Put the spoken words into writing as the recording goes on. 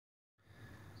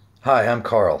Hi, I'm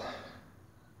Carl.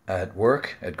 At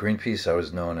work, at Greenpeace, I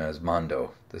was known as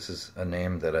Mondo. This is a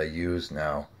name that I use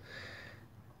now,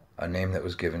 a name that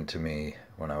was given to me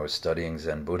when I was studying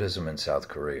Zen Buddhism in South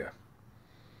Korea.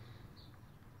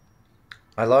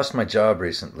 I lost my job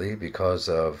recently because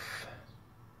of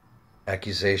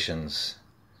accusations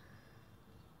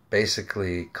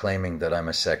basically claiming that I'm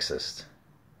a sexist.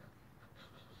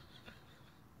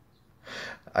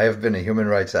 I have been a human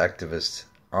rights activist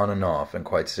on and off, and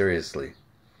quite seriously,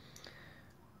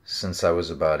 since I was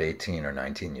about 18 or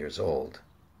 19 years old.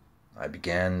 I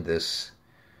began this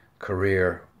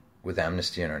career with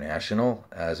Amnesty International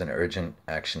as an urgent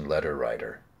action letter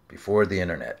writer before the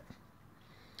internet.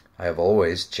 I have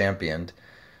always championed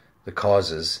the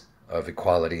causes of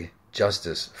equality,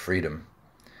 justice, freedom,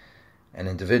 and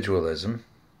individualism.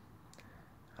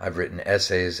 I've written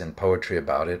essays and poetry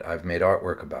about it. I've made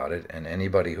artwork about it, and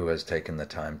anybody who has taken the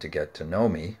time to get to know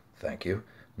me, thank you,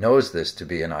 knows this to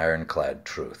be an ironclad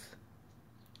truth.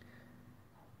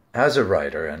 As a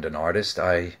writer and an artist,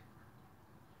 I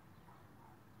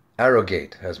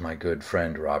arrogate, as my good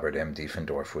friend Robert M.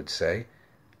 Diefendorf would say.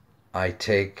 I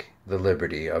take the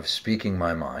liberty of speaking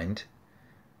my mind,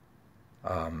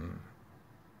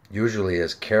 usually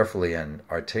as carefully and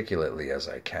articulately as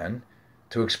I can,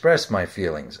 to express my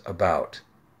feelings about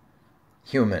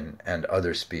human and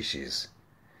other species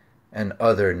and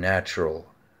other natural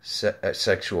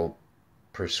sexual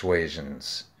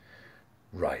persuasions,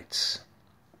 rights.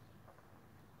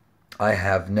 I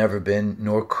have never been,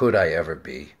 nor could I ever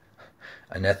be,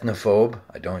 an ethnophobe.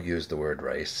 I don't use the word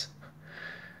race.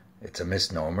 It's a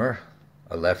misnomer,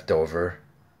 a leftover,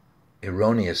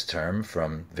 erroneous term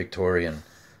from Victorian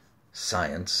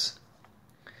science.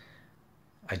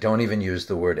 I don't even use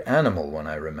the word animal when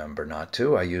I remember not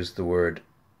to. I use the word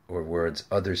or words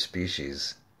other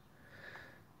species.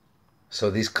 So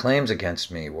these claims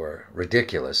against me were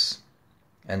ridiculous,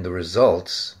 and the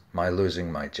results, my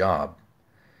losing my job,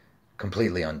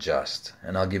 completely unjust.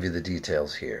 And I'll give you the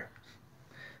details here.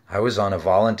 I was on a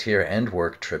volunteer and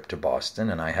work trip to Boston,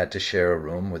 and I had to share a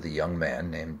room with a young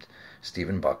man named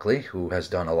Stephen Buckley, who has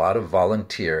done a lot of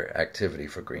volunteer activity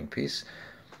for Greenpeace,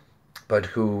 but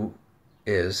who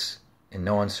is, in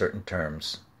no uncertain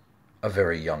terms, a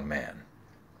very young man,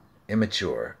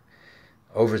 immature,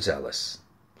 overzealous,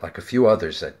 like a few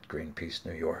others at Greenpeace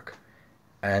New York.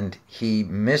 And he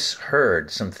misheard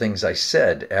some things I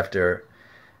said after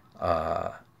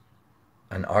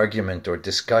an argument or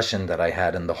discussion that I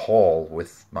had in the hall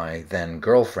with my then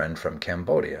girlfriend from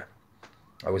Cambodia.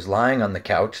 I was lying on the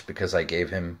couch because I gave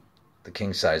him the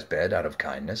king-size bed out of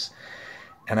kindness,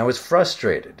 and I was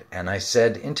frustrated, and I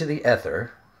said into the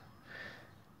ether,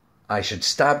 I should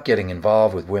stop getting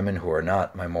involved with women who are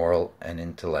not my moral and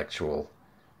intellectual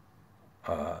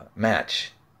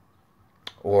match.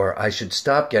 Or I should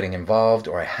stop getting involved,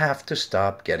 or I have to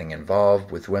stop getting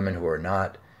involved with women who are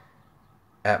not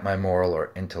at my moral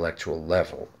or intellectual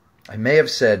level. I may have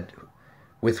said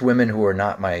with women who are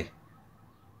my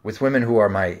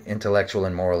intellectual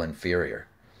and moral inferior.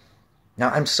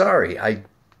 Now, I'm sorry, I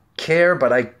care,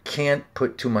 but I can't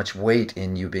put too much weight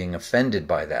in you being offended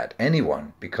by that,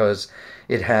 anyone, because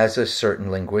it has a certain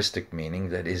linguistic meaning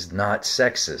that is not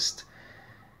sexist.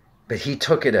 But he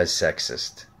took it as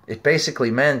sexist. It basically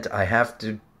meant I have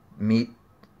to meet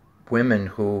women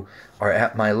who are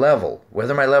at my level.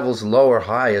 Whether my level's low or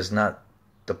high is not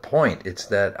the point. It's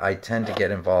that I tend to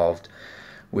get involved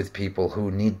with people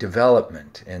who need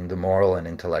development in the moral and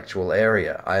intellectual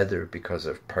area, either because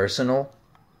of personal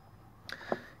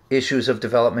issues of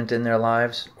development in their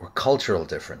lives or cultural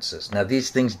differences. Now, these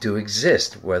things do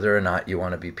exist. Whether or not you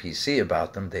want to be PC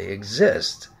about them, they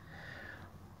exist.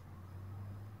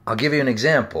 I'll give you an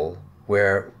example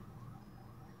where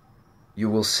you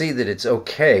will see that it's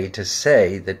okay to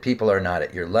say that people are not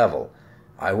at your level.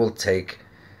 I will take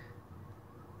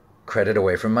credit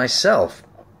away from myself.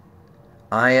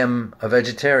 I am a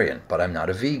vegetarian, but I'm not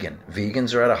a vegan.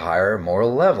 Vegans are at a higher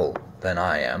moral level than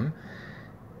I am,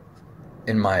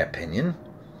 in my opinion.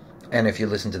 And if you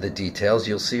listen to the details,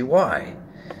 you'll see why.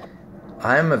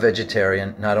 I'm a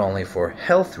vegetarian not only for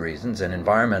health reasons and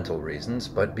environmental reasons,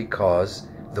 but because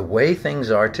the way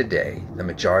things are today, the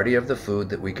majority of the food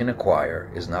that we can acquire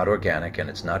is not organic and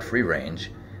it's not free range,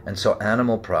 and so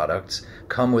animal products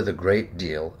come with a great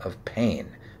deal of pain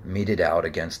meted out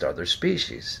against other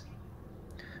species.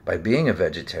 By being a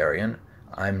vegetarian,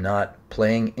 I'm not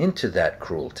playing into that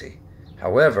cruelty.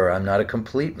 However, I'm not a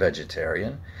complete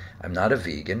vegetarian, I'm not a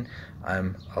vegan,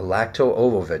 I'm a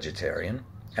lacto-ovo-vegetarian,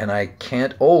 and I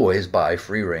can't always buy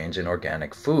free-range and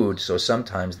organic food, so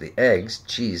sometimes the eggs,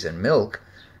 cheese, and milk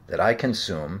that I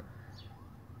consume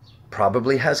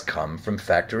probably has come from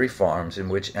factory farms in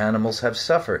which animals have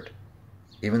suffered,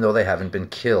 even though they haven't been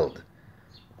killed.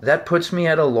 That puts me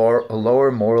at a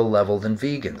lower moral level than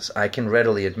vegans. I can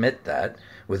readily admit that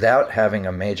without having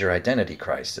a major identity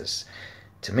crisis.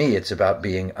 To me, it's about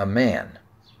being a man.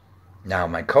 Now,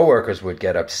 my coworkers would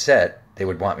get upset. They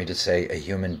would want me to say a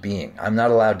human being. I'm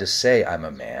not allowed to say I'm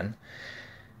a man.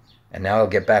 And now I'll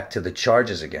get back to the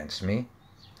charges against me.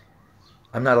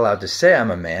 I'm not allowed to say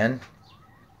I'm a man,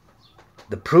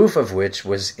 the proof of which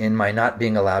was in my not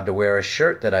being allowed to wear a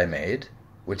shirt that I made,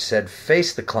 which said,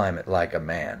 "Face the climate like a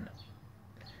man."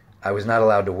 I was not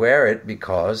allowed to wear it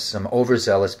because some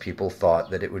overzealous people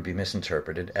thought that it would be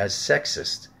misinterpreted as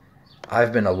sexist.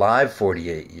 I've been alive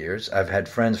 48 years. I've had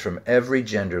friends from every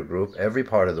gender group, every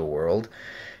part of the world,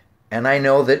 and I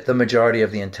know that the majority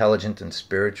of the intelligent and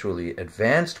spiritually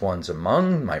advanced ones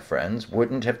among my friends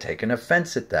wouldn't have taken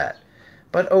offense at that.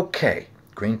 But okay,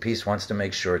 Greenpeace wants to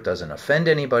make sure it doesn't offend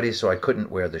anybody, so I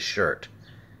couldn't wear the shirt.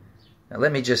 Now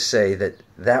let me just say that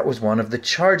that was one of the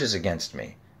charges against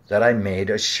me, that I made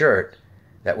a shirt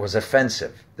that was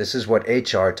offensive. This is what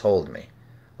HR told me,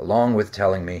 along with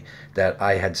telling me that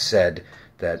I had said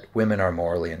that women are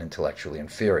morally and intellectually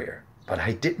inferior. But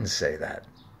I didn't say that.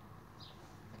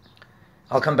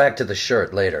 I'll come back to the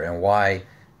shirt later and why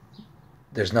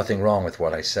there's nothing wrong with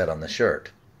what I said on the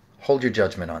shirt. Hold your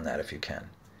judgment on that if you can.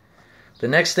 The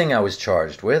next thing I was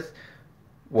charged with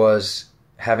was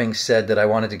having said that I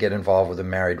wanted to get involved with a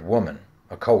married woman,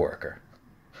 a coworker.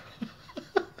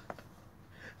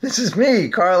 This is me,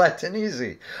 Carl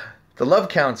Attanisi, the love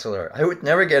counselor. I would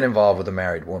never get involved with a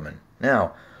married woman.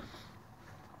 Now,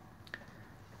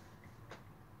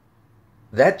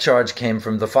 that charge came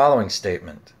from the following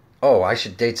statement. Oh, I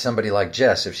should date somebody like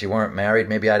Jess. If she weren't married,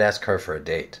 maybe I'd ask her for a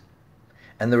date.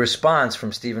 And the response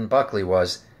from Stephen Buckley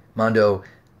was, Mondo,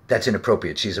 that's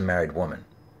inappropriate. She's a married woman.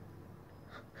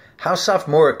 How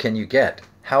sophomoric can you get?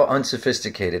 How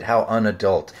unsophisticated, how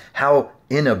unadult, how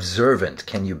inobservant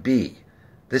can you be?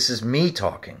 This is me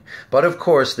talking. But of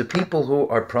course, the people who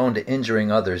are prone to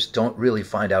injuring others don't really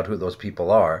find out who those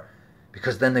people are,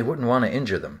 because then they wouldn't want to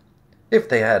injure them, if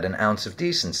they had an ounce of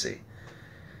decency.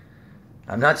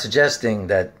 I'm not suggesting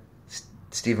that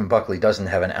Stephen Buckley doesn't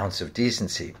have an ounce of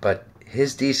decency, but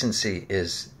his decency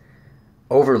is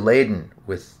overladen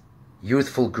with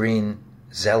youthful green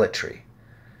zealotry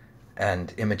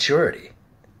and immaturity,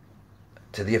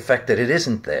 to the effect that it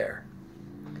isn't there.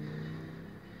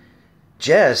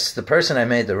 Jess, the person I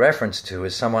made the reference to,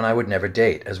 is someone I would never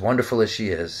date, as wonderful as she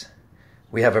is.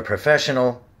 We have a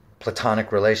professional,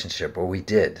 platonic relationship, or we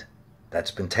did.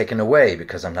 That's been taken away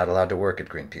because I'm not allowed to work at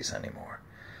Greenpeace anymore.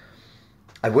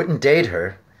 I wouldn't date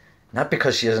her, not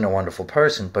because she isn't a wonderful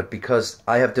person, but because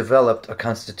I have developed a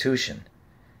constitution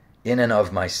in and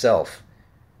of myself,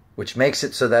 which makes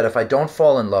it so that if I don't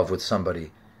fall in love with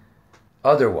somebody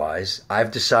otherwise, I've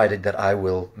decided that I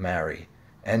will marry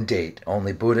and date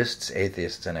only Buddhists,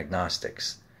 atheists, and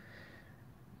agnostics.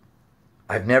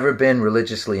 I've never been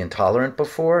religiously intolerant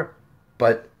before,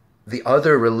 but the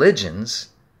other religions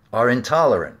are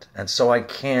intolerant, and so I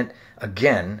can't,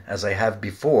 again, as I have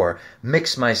before,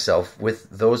 mix myself with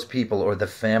those people or the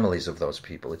families of those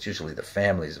people. It's usually the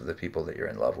families of the people that you're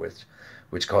in love with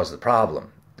which cause the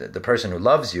problem. The person who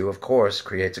loves you, of course,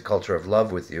 creates a culture of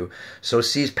love with you, so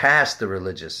sees past the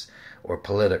religious or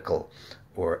political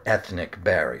or ethnic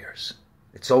barriers.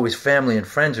 It's always family and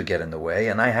friends who get in the way,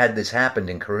 and I had this happen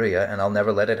in Korea, and I'll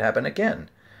never let it happen again.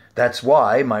 That's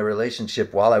why my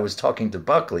relationship while I was talking to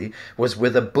Buckley was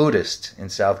with a Buddhist in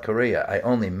South Korea. I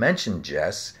only mentioned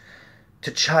Jess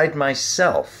to chide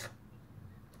myself,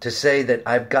 to say that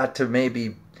I've got to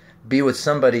maybe be with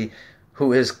somebody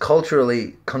who is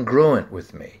culturally congruent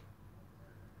with me.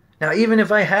 Now, even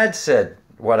if I had said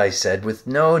what I said with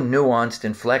no nuanced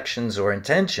inflections or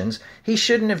intentions, he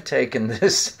shouldn't have taken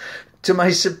this to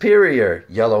my superior,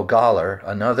 Yellow Gollar,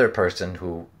 another person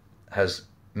who has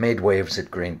made waves at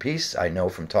Greenpeace. I know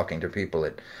from talking to people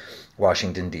at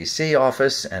Washington, D.C.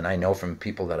 office, and I know from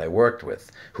people that I worked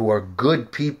with, who are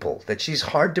good people, that she's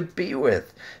hard to be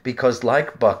with, because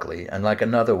like Buckley and like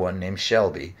another one named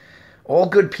Shelby, all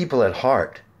good people at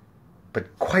heart,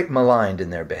 but quite maligned in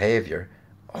their behavior,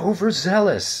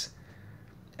 overzealous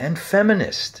and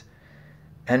feminist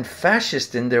and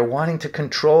fascist in their wanting to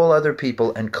control other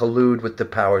people and collude with the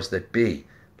powers that be,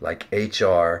 like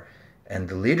HR and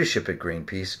the leadership at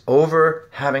Greenpeace, over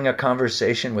having a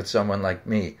conversation with someone like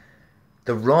me.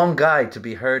 The wrong guy to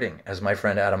be hurting, as my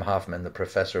friend Adam Hoffman, the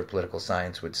professor of political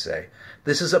science, would say.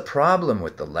 This is a problem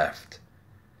with the left.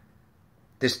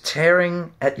 This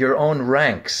tearing at your own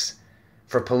ranks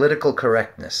for political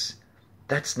correctness.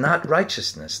 That's not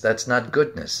righteousness. That's not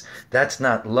goodness. That's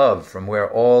not love, from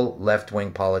where all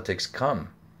left-wing politics come.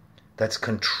 That's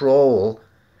control,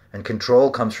 and control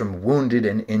comes from wounded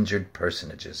and injured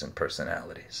personages and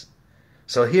personalities.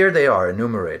 So here they are,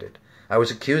 enumerated. I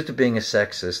was accused of being a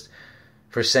sexist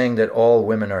for saying that all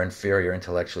women are inferior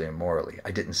intellectually and morally.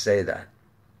 I didn't say that.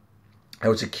 I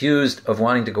was accused of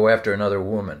wanting to go after another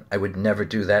woman. I would never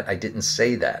do that. I didn't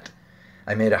say that.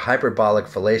 I made a hyperbolic,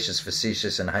 fallacious,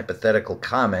 facetious, and hypothetical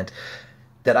comment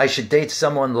that I should date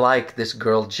someone like this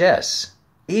girl Jess.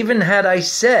 Even had I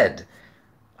said,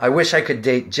 I wish I could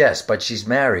date Jess, but she's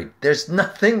married. There's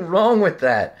nothing wrong with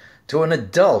that to an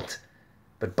adult.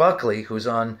 But Buckley, who's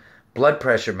on blood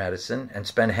pressure medicine and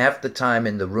spent half the time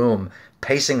in the room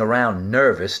pacing around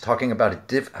nervous, talking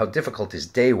about how difficult his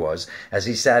day was as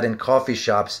he sat in coffee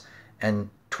shops and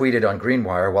tweeted on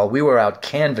Greenwire while we were out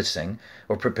canvassing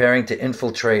or preparing to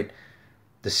infiltrate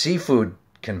the seafood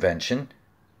convention,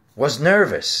 was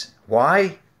nervous.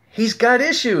 Why? He's got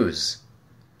issues.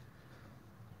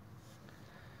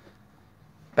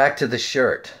 Back to the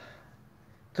shirt.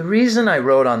 The reason I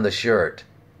wrote on the shirt,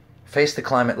 "Face the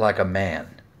climate like a man,"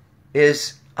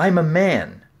 is I'm a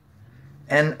man.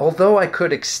 And although I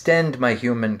could extend my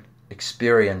human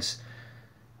experience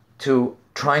to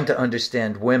trying to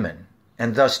understand women,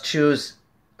 and thus choose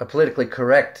a politically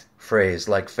correct phrase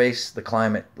like "face the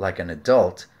climate like an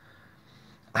adult,"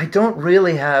 I don't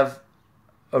really have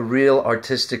a real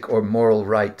artistic or moral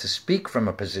right to speak from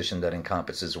a position that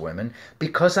encompasses women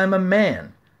because I'm a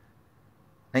man.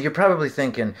 Now you're probably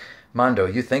thinking, Mondo,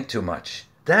 you think too much.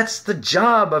 That's the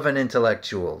job of an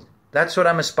intellectual. That's what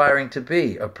I'm aspiring to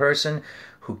be, a person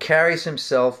who carries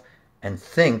himself and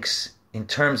thinks in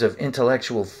terms of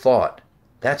intellectual thought.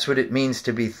 That's what it means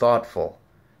to be thoughtful,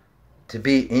 to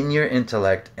be in your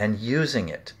intellect and using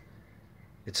it.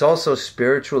 It's also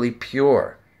spiritually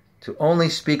pure, to only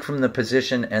speak from the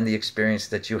position and the experience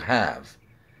that you have.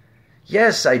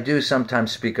 Yes, I do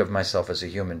sometimes speak of myself as a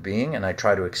human being, and I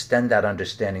try to extend that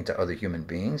understanding to other human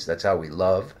beings. That's how we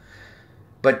love.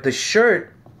 But the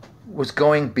shirt was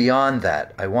going beyond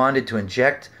that. I wanted to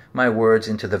inject my words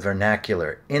into the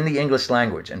vernacular, in the English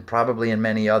language, and probably in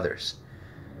many others.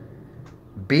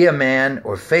 Be a man,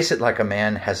 or face it like a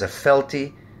man, has a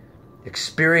felty,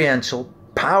 experiential,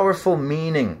 powerful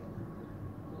meaning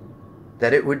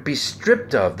that it would be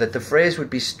stripped of, that the phrase would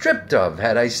be stripped of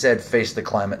had I said "face the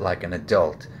climate like an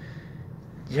adult."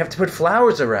 You have to put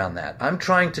flowers around that. I'm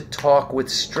trying to talk with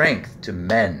strength to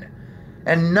men,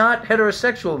 and not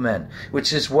heterosexual men,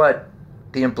 which is what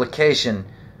the implication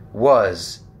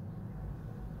was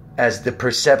as the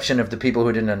perception of the people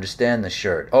who didn't understand the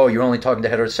shirt. Oh, you're only talking to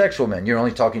heterosexual men. You're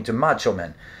only talking to macho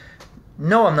men.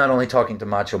 No, I'm not only talking to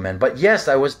macho men, but yes,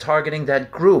 I was targeting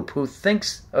that group who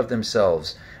thinks of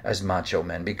themselves as macho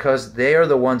men because they are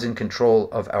the ones in control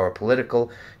of our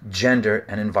political, gender,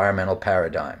 and environmental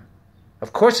paradigm.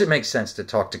 Of course it makes sense to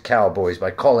talk to cowboys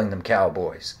by calling them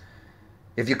cowboys.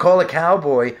 If you call a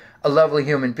cowboy a lovely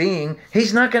human being,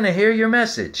 he's not going to hear your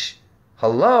message.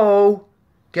 Hello?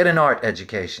 Get an art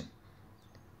education.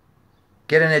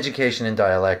 Get an education in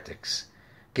dialectics.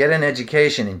 Get an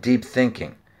education in deep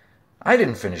thinking. I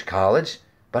didn't finish college,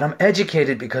 but I'm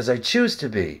educated because I choose to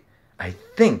be. I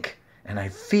think and I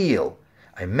feel.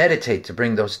 I meditate to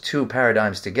bring those two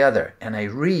paradigms together, and I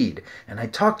read, and I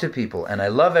talk to people, and I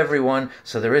love everyone,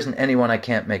 so there isn't anyone I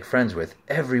can't make friends with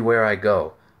everywhere I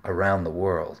go around the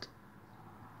world.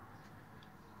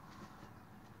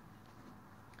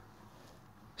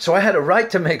 So I had a right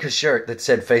to make a shirt that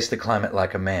said "Face the climate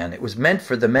like a man." It was meant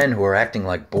for the men who are acting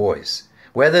like boys,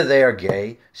 whether they are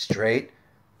gay, straight,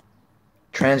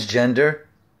 transgender,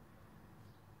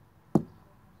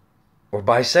 or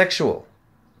bisexual.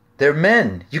 They're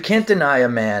men. You can't deny a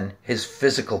man his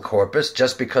physical corpus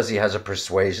just because he has a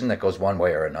persuasion that goes one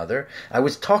way or another. I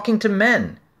was talking to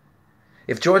men.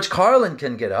 If George Carlin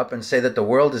can get up and say that the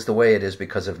world is the way it is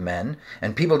because of men,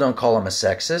 and people don't call him a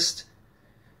sexist,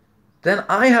 then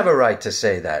I have a right to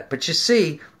say that. But you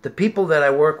see, the people that I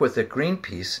work with at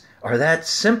Greenpeace are that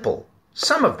simple.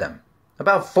 Some of them.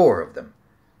 About 4 of them.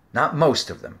 Not most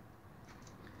of them.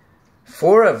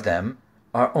 4 of them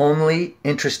are only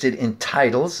interested in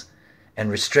titles and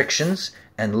restrictions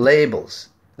and labels,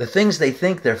 the things they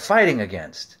think they're fighting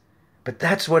against. But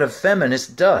that's what a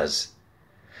feminist does.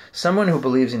 Someone who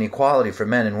believes in equality for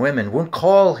men and women won't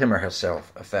call him or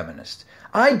herself a feminist.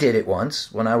 I did it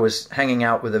once when I was hanging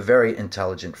out with a very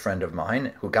intelligent friend of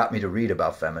mine who got me to read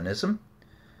about feminism,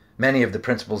 many of the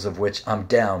principles of which I'm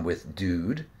down with,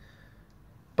 dude.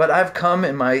 But I've come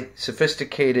in my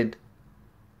sophisticated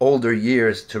older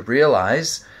years to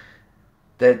realize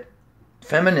that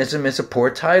Feminism is a poor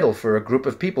title for a group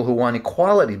of people who want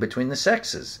equality between the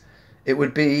sexes. It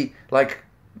would be like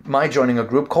my joining a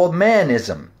group called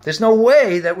Manism. There's no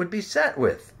way that would be sat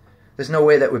with. There's no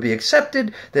way that would be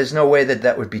accepted. There's no way that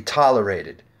that would be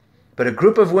tolerated. But a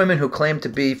group of women who claim to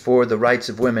be for the rights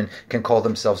of women can call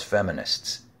themselves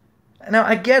feminists. Now,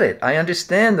 I get it. I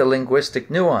understand the linguistic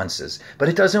nuances, but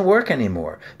it doesn't work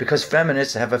anymore because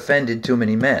feminists have offended too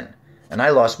many men. And I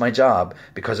lost my job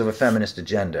because of a feminist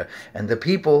agenda. And the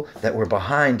people that were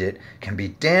behind it can be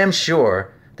damn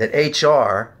sure that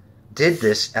HR did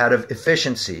this out of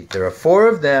efficiency. There are 4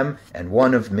 of them and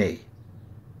 1 of me.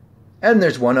 And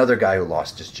there's one other guy who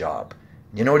lost his job.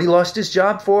 You know what he lost his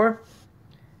job for?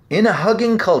 In a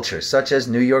hugging culture such as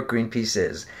New York Greenpeace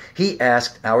is, he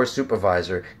asked our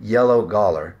supervisor, Yellow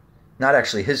Galler, not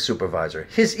actually his supervisor,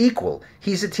 his equal.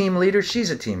 He's a team leader,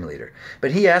 she's a team leader.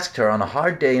 But he asked her on a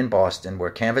hard day in Boston where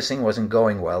canvassing wasn't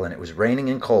going well and it was raining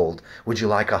and cold, would you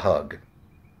like a hug?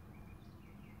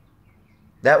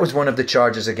 That was one of the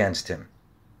charges against him.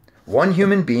 One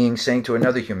human being saying to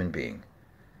another human being,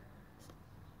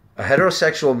 a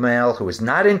heterosexual male who is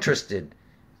not interested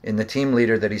in the team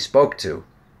leader that he spoke to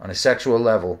on a sexual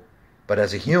level, but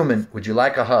as a human, would you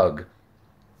like a hug?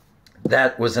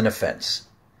 That was an offense.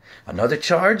 Another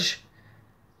charge?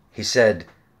 He said,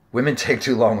 women take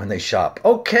too long when they shop.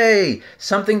 Okay,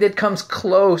 something that comes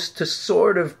close to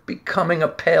sort of becoming a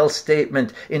pale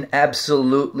statement in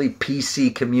absolutely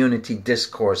PC community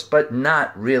discourse, but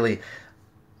not really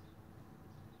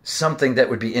something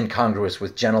that would be incongruous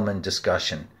with gentleman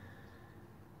discussion.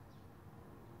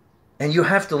 And you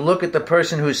have to look at the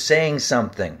person who's saying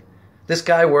something. This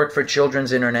guy worked for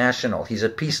Children's International. He's a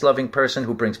peace-loving person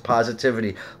who brings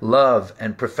positivity, love,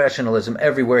 and professionalism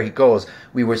everywhere he goes.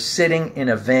 We were sitting in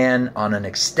a van on an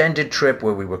extended trip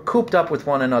where we were cooped up with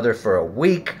one another for a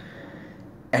week,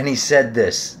 and he said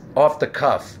this, off the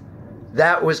cuff.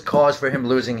 That was cause for him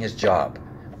losing his job.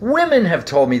 Women have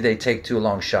told me they take too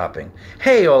long shopping.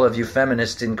 Hey, all of you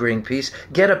feminists in Greenpeace,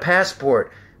 get a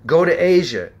passport. Go to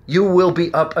Asia. You will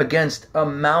be up against a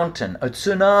mountain, a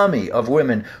tsunami of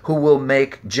women who will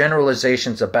make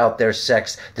generalizations about their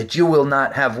sex that you will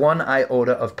not have one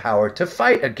iota of power to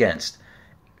fight against.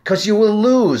 Because you will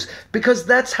lose. Because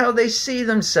that's how they see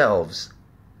themselves.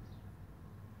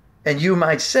 And you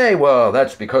might say, well,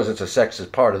 that's because it's a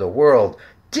sexist part of the world.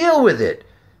 Deal with it.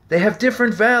 They have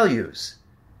different values.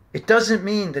 It doesn't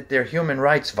mean that they're human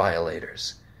rights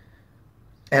violators.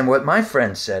 And what my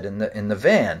friend said in the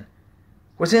van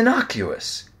was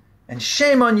innocuous. And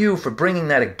shame on you for bringing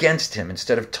that against him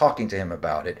instead of talking to him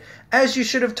about it, as you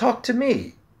should have talked to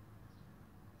me.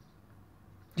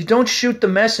 You don't shoot the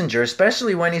messenger,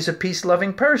 especially when he's a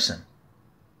peace-loving person.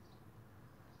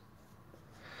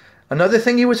 Another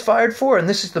thing he was fired for, and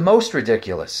this is the most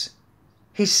ridiculous.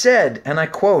 He said, and I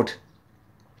quote,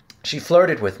 she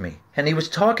flirted with me, and he was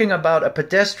talking about a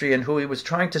pedestrian who he was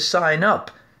trying to sign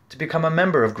up to become a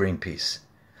member of Greenpeace.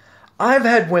 I've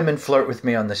had women flirt with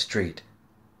me on the street.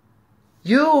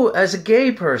 You, as a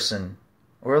gay person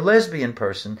or a lesbian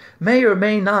person, may or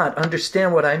may not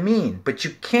understand what I mean, but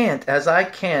you can't, as I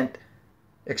can't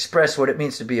express what it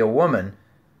means to be a woman,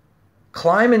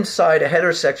 climb inside a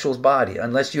heterosexual's body,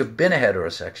 unless you've been a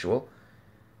heterosexual,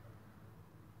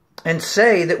 and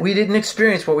say that we didn't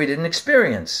experience what we didn't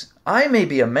experience. I may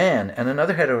be a man, and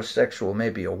another heterosexual may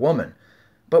be a woman.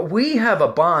 But we have a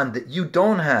bond that you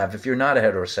don't have if you're not a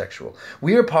heterosexual.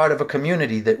 We are part of a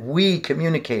community that we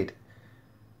communicate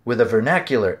with a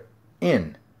vernacular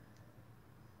in.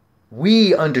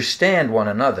 We understand one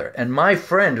another. And my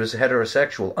friend who's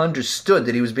heterosexual understood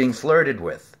that he was being flirted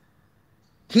with.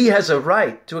 He has a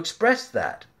right to express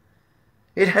that.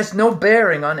 It has no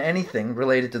bearing on anything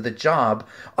related to the job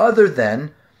other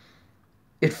than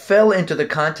it fell into the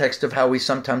context of how we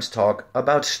sometimes talk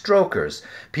about strokers,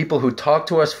 people who talk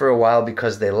to us for a while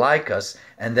because they like us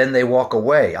and then they walk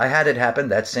away. I had it happen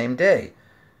that same day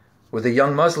with a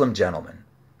young Muslim gentleman.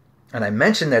 And I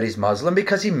mentioned that he's Muslim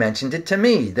because he mentioned it to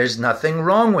me. There's nothing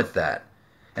wrong with that.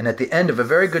 And at the end of a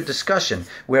very good discussion,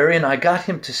 wherein I got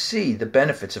him to see the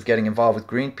benefits of getting involved with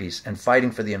Greenpeace and fighting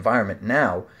for the environment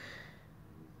now,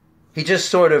 he just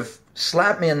sort of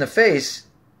slapped me in the face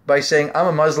by saying, I'm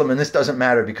a Muslim and this doesn't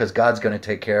matter because God's going to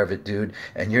take care of it, dude,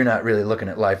 and you're not really looking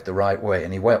at life the right way.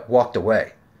 And he walked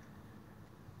away.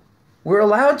 We're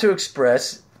allowed to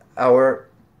express our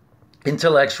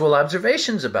intellectual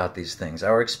observations about these things,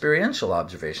 our experiential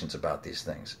observations about these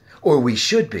things, or we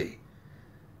should be.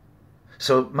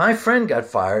 So my friend got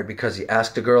fired because he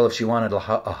asked a girl if she wanted a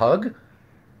hug,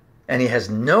 and he has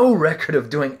no record of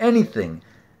doing anything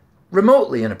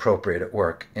remotely inappropriate at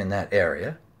work in that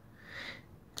area.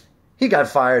 He got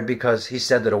fired because he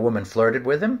said that a woman flirted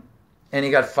with him. And he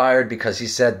got fired because he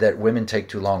said that women take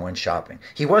too long when shopping.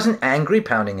 He wasn't angry,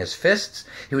 pounding his fists.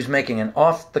 He was making an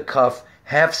off-the-cuff,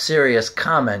 half-serious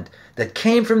comment that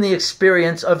came from the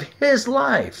experience of his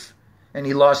life. And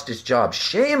he lost his job.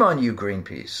 Shame on you,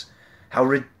 Greenpeace. How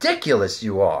ridiculous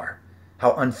you are.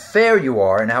 How unfair you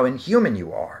are, and how inhuman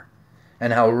you are.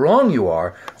 And how wrong you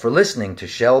are for listening to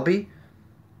Shelby,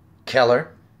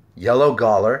 Keller, Yellow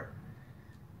Galler,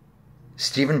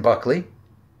 Stephen Buckley,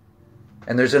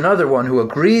 and there's another one who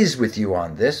agrees with you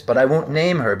on this, but I won't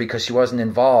name her because she wasn't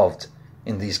involved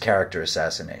in these character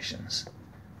assassinations.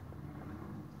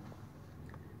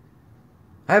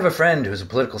 I have a friend who's a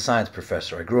political science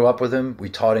professor. I grew up with him. We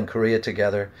taught in Korea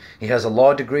together. He has a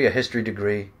law degree, a history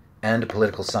degree, and a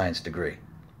political science degree.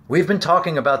 We've been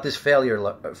talking about this failure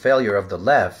of the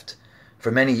left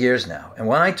for many years now. And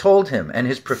when I told him and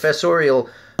his professorial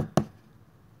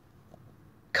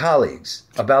colleagues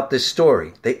about this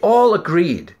story, they all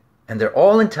agreed, and they're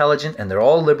all intelligent, and they're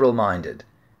all liberal-minded,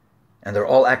 and they're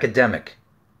all academic,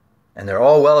 and they're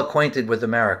all well acquainted with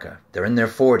America. They're in their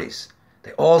 40s.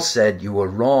 They all said you were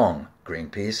wrong,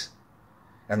 Greenpeace,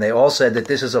 and they all said that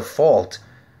this is a fault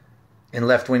in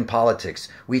left-wing politics.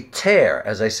 We tear,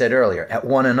 as I said earlier, at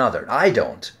one another. I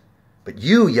don't. But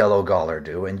you, Yellow Galler,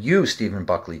 do, and you, Stephen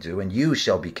Buckley, do, and you,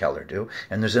 Shelby Keller, do,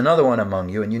 and there's another one among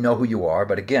you, and you know who you are,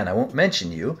 but again, I won't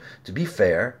mention you, to be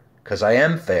fair, because I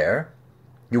am fair.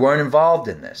 You weren't involved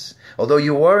in this, although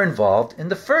you were involved in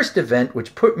the first event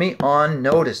which put me on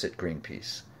notice at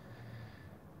Greenpeace.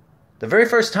 The very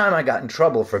first time I got in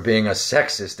trouble for being a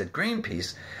sexist at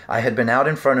Greenpeace, I had been out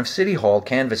in front of City Hall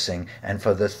canvassing, and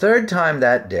for the third time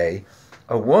that day,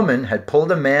 a woman had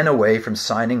pulled a man away from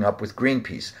signing up with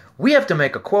Greenpeace. We have to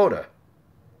make a quota.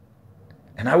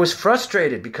 And I was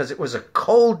frustrated because it was a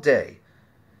cold day,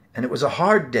 and it was a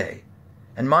hard day.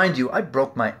 And mind you, I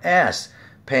broke my ass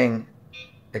paying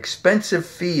expensive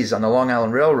fees on the Long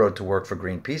Island Railroad to work for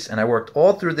Greenpeace, and I worked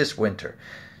all through this winter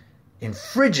in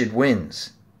frigid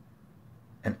winds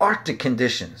and Arctic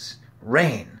conditions,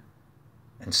 rain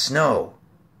and snow,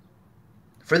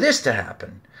 for this to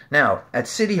happen. Now, at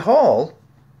City Hall,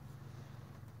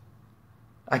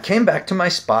 I came back to my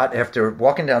spot after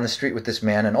walking down the street with this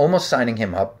man and almost signing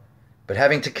him up, but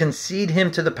having to concede him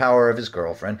to the power of his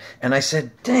girlfriend. And I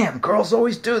said, damn, girls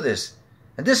always do this.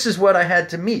 And this is what I had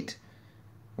to meet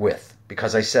with,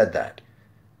 because I said that.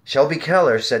 Shelby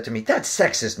Keller said to me, that's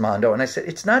sexist, Mondo. And I said,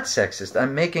 it's not sexist.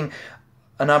 I'm making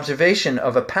an observation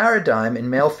of a paradigm in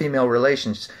male-female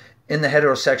relations in the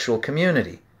heterosexual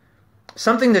community.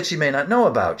 Something that she may not know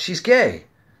about. She's gay.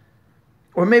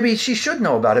 Or maybe she should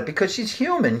know about it because she's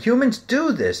human. Humans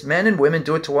do this. Men and women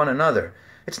do it to one another.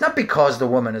 It's not because the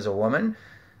woman is a woman,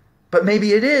 but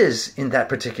maybe it is in that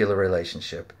particular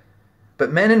relationship.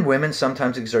 But men and women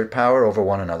sometimes exert power over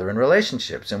one another in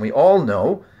relationships. And we all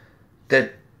know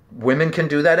that women can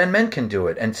do that and men can do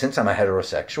it. And since I'm a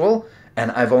heterosexual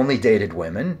and I've only dated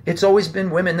women, it's always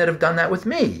been women that have done that with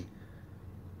me.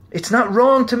 It's not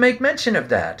wrong to make mention of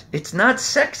that. It's not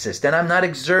sexist, and I'm not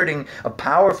exerting a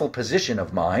powerful position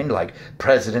of mine, like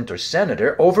president or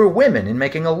senator, over women in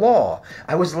making a law.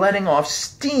 I was letting off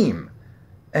steam,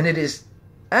 and it is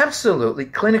absolutely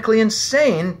clinically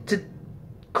insane to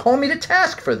call me to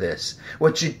task for this.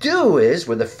 What you do is,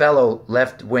 with a fellow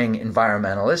left-wing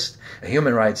environmentalist, a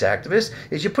human rights activist,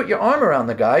 is you put your arm around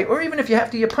the guy, or even if you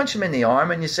have to, you punch him in the arm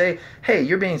and you say, hey,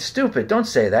 you're being stupid, don't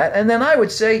say that. And then I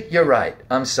would say, you're right,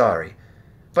 I'm sorry.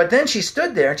 But then she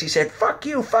stood there and she said, fuck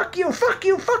you, fuck you, fuck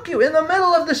you, fuck you, in the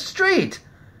middle of the street.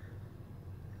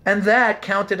 And that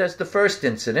counted as the first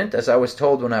incident, as I was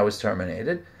told when I was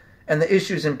terminated, and the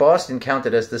issues in Boston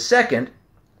counted as the second,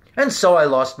 and so I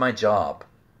lost my job.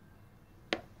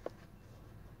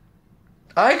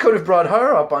 I could have brought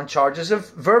her up on charges of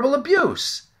verbal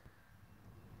abuse.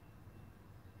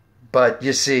 But,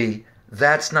 you see,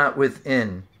 that's not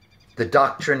within the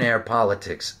doctrinaire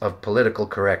politics of political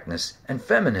correctness and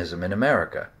feminism in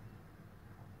America.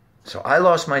 So I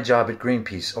lost my job at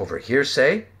Greenpeace over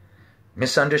hearsay,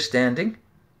 misunderstanding,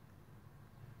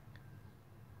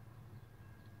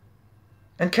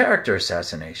 and character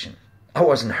assassination. I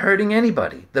wasn't hurting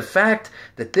anybody. The fact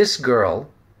that this girl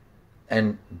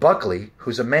and Buckley,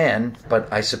 who's a man, but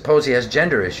I suppose he has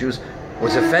gender issues,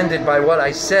 was offended by what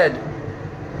I said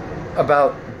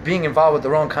about being involved with the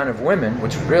wrong kind of women,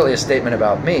 which was really a statement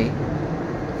about me,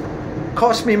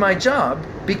 cost me my job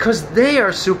because they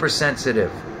are super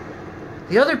sensitive.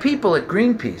 The other people at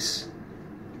Greenpeace,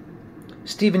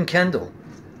 Stephen Kendall,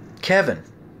 Kevin,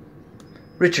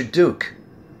 Richard Duke,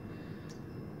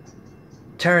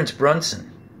 Terrence Brunson,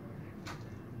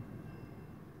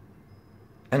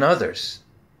 and others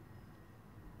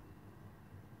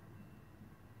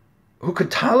who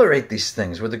could tolerate these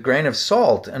things with a grain of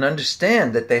salt and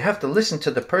understand that they have to listen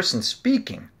to the person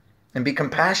speaking and be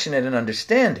compassionate and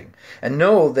understanding and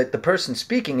know that the person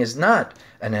speaking is not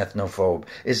an ethnophobe,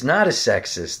 is not a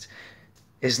sexist,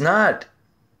 is not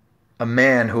a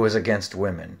man who is against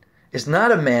women, is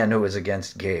not a man who is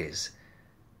against gays,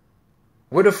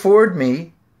 would afford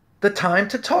me the time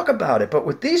to talk about it. But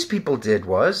what these people did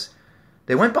was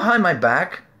they went behind my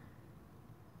back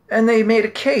and they made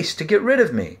a case to get rid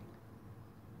of me.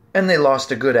 And they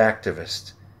lost a good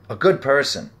activist, a good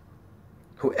person,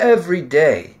 who every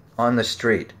day on the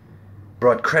street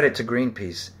brought credit to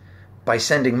Greenpeace by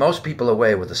sending most people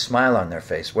away with a smile on their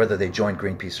face, whether they joined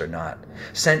Greenpeace or not.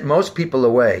 Sent most people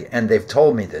away, and they've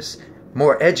told me this,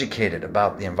 more educated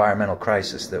about the environmental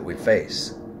crisis that we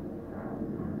face.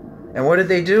 And what did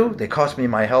they do? They cost me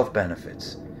my health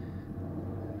benefits.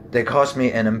 They cost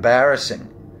me an embarrassing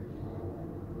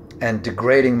and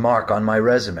degrading mark on my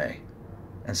resume,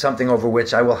 and something over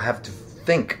which I will have to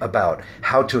think about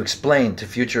how to explain to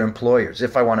future employers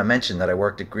if I want to mention that I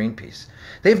worked at Greenpeace.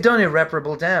 They've done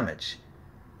irreparable damage,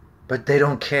 but they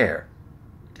don't care.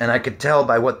 And I could tell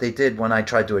by what they did when I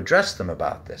tried to address them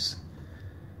about this.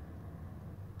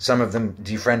 Some of them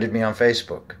defriended me on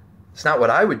Facebook. It's not what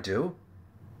I would do.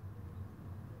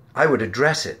 I would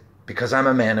address it because I'm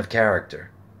a man of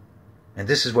character. And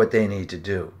this is what they need to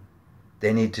do.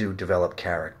 They need to develop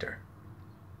character.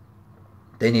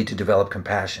 They need to develop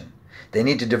compassion. They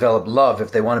need to develop love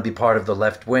if they want to be part of the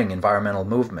left-wing environmental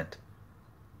movement.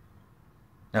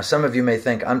 Now, some of you may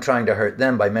think I'm trying to hurt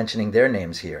them by mentioning their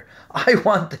names here. I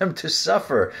want them to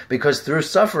suffer, because through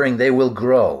suffering they will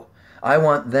grow. I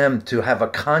want them to have a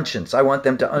conscience. I want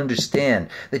them to understand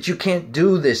that you can't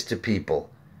do this to people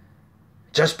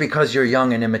just because you're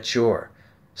young and immature.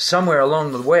 Somewhere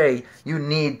along the way, you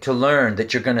need to learn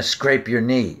that you're going to scrape your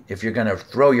knee if you're going to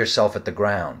throw yourself at the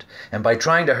ground. And by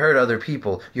trying to hurt other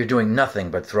people, you're doing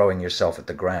nothing but throwing yourself at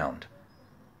the ground.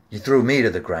 You threw me to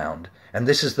the ground, and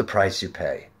this is the price you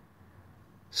pay.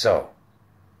 So,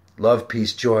 love,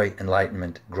 peace, joy,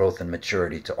 enlightenment, growth, and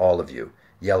maturity to all of you.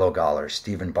 Yellow Gollar,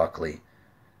 Stephen Buckley,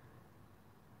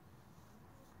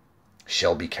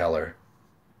 Shelby Keller,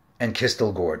 and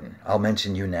Kistel Gordon. I'll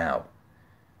mention you now,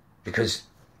 because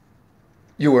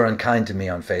you were unkind to me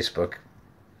on Facebook,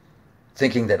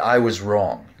 thinking that I was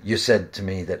wrong. You said to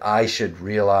me that I should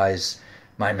realize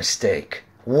my mistake.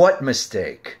 What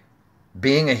mistake?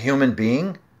 Being a human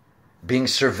being? Being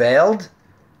surveilled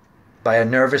by a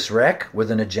nervous wreck with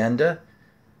an agenda?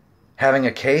 Having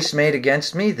a case made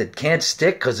against me that can't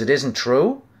stick because it isn't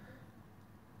true?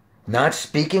 Not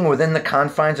speaking within the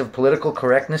confines of political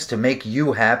correctness to make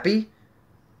you happy?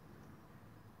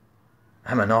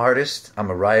 I'm an artist,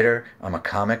 I'm a writer, I'm a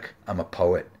comic, I'm a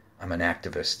poet, I'm an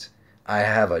activist. I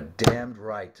have a damned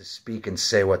right to speak and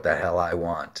say what the hell I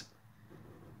want.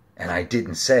 And I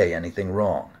didn't say anything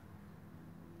wrong.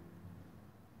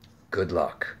 Good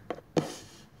luck.